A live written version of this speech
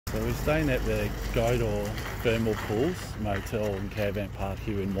So we're staying at the Gwydir Thermal Pools Motel and Caravan Park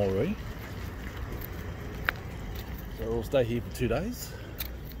here in Moree. So we'll stay here for 2 days.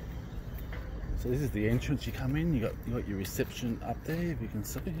 So this is the entrance you come in. You got your reception up there, if you can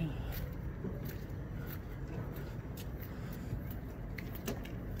see.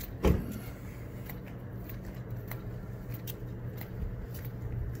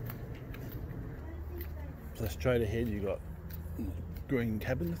 So straight ahead you got green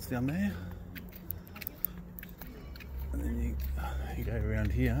cabinets down there, and then you go around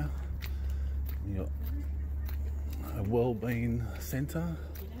here. You got a wellbeing centre.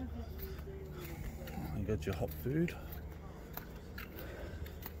 You got your hot food.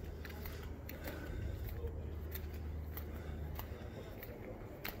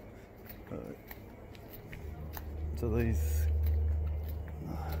 So these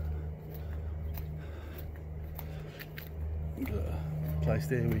got a place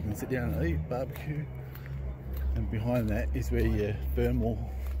there where you can sit down and eat, barbecue, and behind that is where your thermal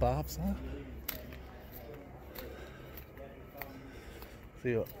baths are. So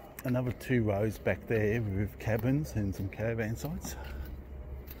you got another 2 rows back there with cabins and some caravan sites.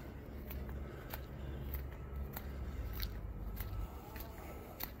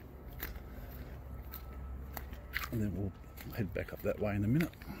 And then we'll head back up that way in a minute.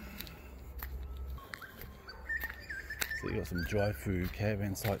 So you got some dry food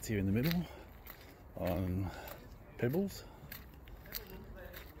caravan sites here in the middle on pebbles.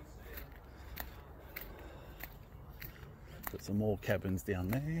 Got some more cabins down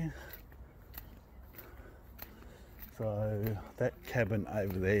there. So that cabin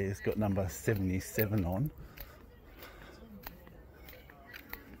over there has got number 77 on.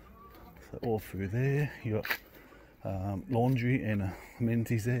 So all through there you got laundry and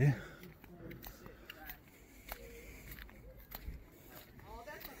amenities there.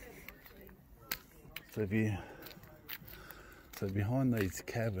 So behind these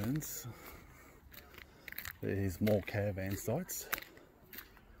cabins there's more caravan sites.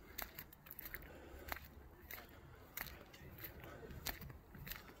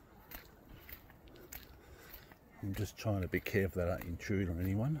 I'm just trying to be careful that I don't intrude on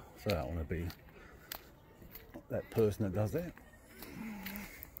anyone, so I don't want to be that person that does that.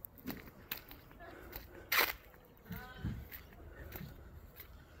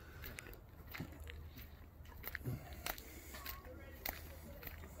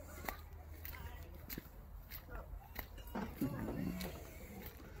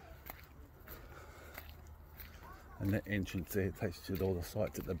 And that entrance there takes you to all the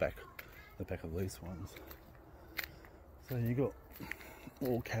sites at the back of these ones. So you got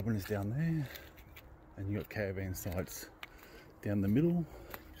all cabins down there, and you got caravan sites down the middle,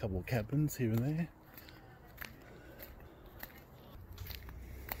 a couple of cabins here and there.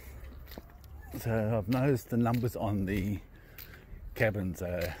 So I've noticed the numbers on the cabins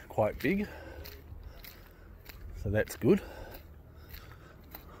are quite big, so that's good.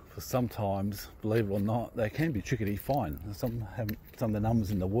 Because sometimes, believe it or not, they can be tricky to find. Some have some of the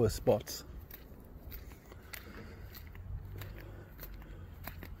numbers in the worst spots.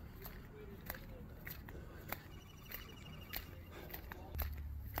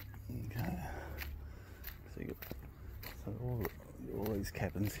 Okay, so you got all these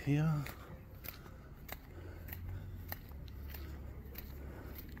cabins here.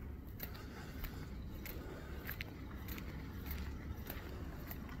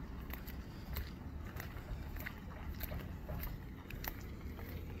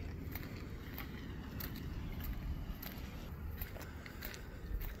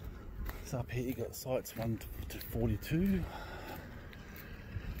 So up here you got sites 1 to 42.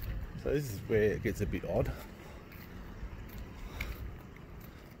 So this is where it gets a bit odd.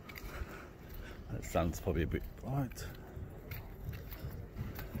 That sun's probably a bit bright.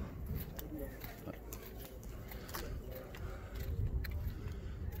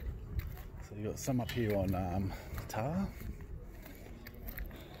 So you got some up here on tar.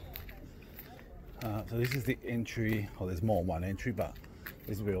 So this is the entry. Well, there's more than one entry, but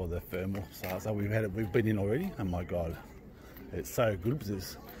this is where all the thermal sites are. We've been in already, and my god, it's so good because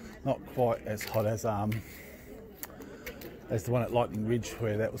it's not quite as hot as the one at Lightning Ridge,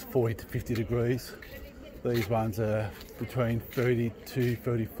 where that was 40 to 50 degrees. These ones are between 32,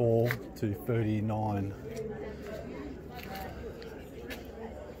 34 to 39.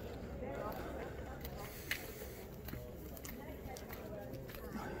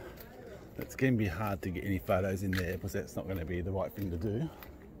 It's going to be hard to get any photos in there because that's not going to be the right thing to do.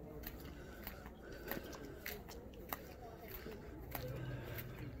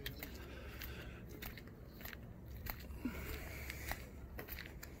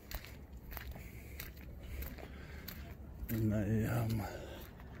 And they,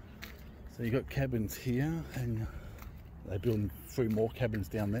 so you got cabins here, and they're building 3 more cabins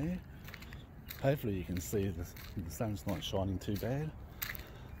down there. Hopefully you can see the sun's not shining too bad.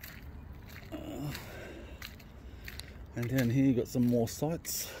 And down here you got some more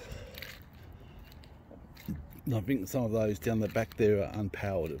sites. I think some of those down the back there are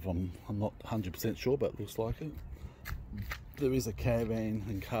unpowered. If I'm not 100% sure, but it looks like it. There is a caravan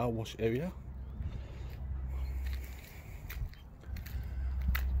and car wash area.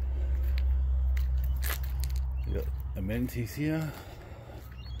 You got amenities here.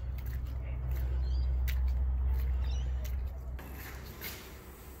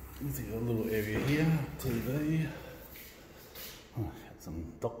 There's a little area here, TV. Oh, got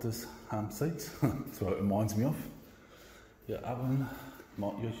some doctor's seats. That's what it reminds me of. Your oven,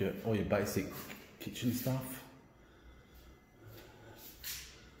 all your basic kitchen stuff.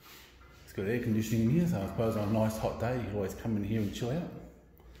 It's got air conditioning in here, so I suppose on a nice hot day you can always come in here and chill out.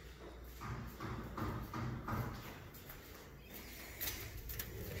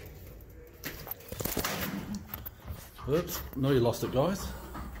 Oops, no, you lost it, guys.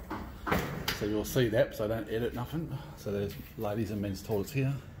 So you'll see that, so don't edit nothing. So there's ladies and men's toilets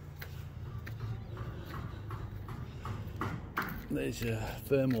here. There's your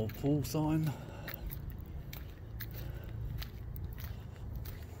thermal pool sign.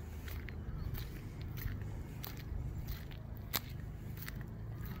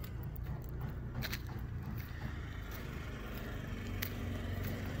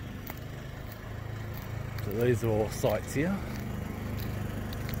 So these are all sites here.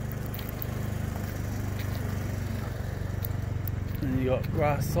 And you got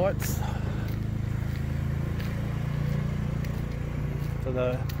grass sites. So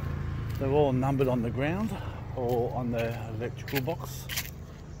they're all numbered on the ground or on the electrical box.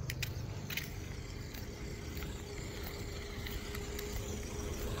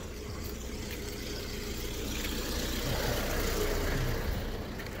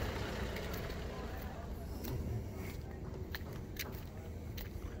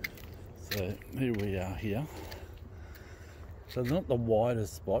 So here we are here. So they're not the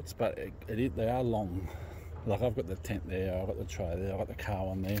widest spots, but they are long. Like I've got the tent there, I've got the tray there, I've got the car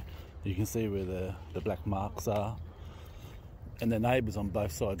on there. You can see where the black marks are. And the neighbours on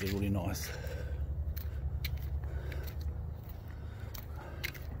both sides are really nice.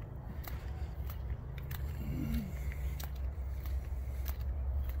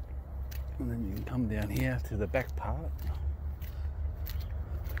 And then you can come down here to the back part.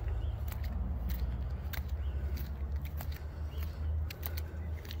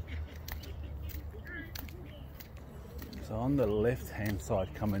 So on the left hand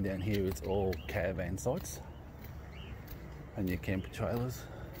side coming down here it's all caravan sites and your camper trailers.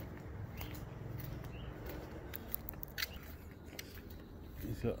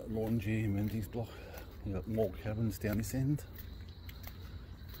 You've got laundry, amenities block. You've got more cabins down this end.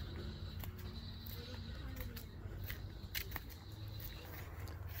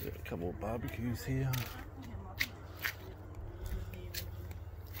 You've got a couple of barbecues here.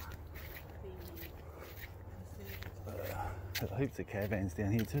 Heaps of caravans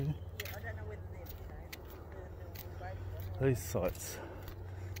down here too. These sites,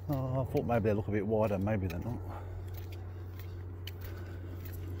 oh, I thought maybe they look a bit wider, maybe they're not.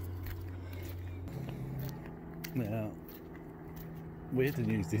 Now, we had to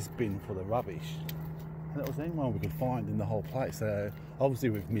use this bin for the rubbish, and that was the only one we could find in the whole place. So obviously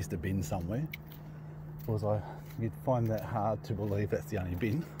we've missed a bin somewhere, because you'd find that hard to believe that's the only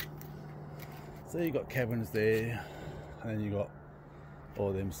bin. So you got cabins there, and then you got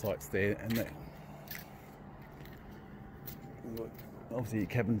all them sites there, and that obviously your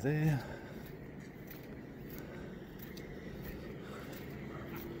cabins there.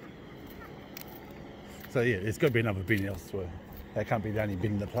 So yeah, there's got to be another bin elsewhere. That can't be the only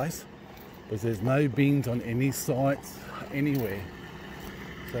bin in the place, because there's no bins on any sites anywhere.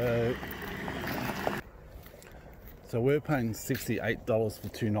 So we're paying $68 for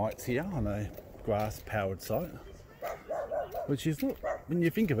 2 nights here on a grass powered site, which is not, when you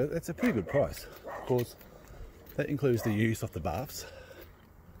think of it, that's a pretty good price. Of course, that includes the use of the baths,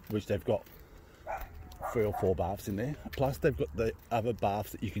 which they've got 3 or 4 baths in there. Plus they've got the other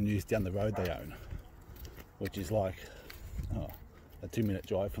baths that you can use down the road they own, which is like a 2-minute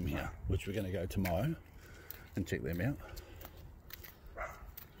drive from here, which we're going to go tomorrow and check them out.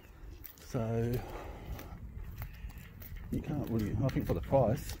 So you can't really, I think for the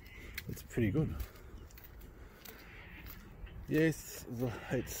price, it's pretty good. Yes,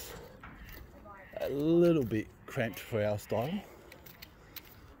 it's a little bit cramped for our style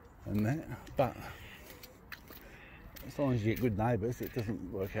and that, but as long as you get good neighbours, it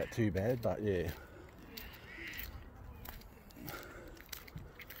doesn't work out too bad. But yeah,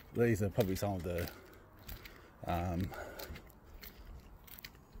 these are probably some of the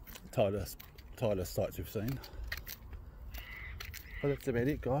tightest sights we've seen. But that's about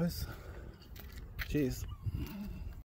it, guys. Cheers.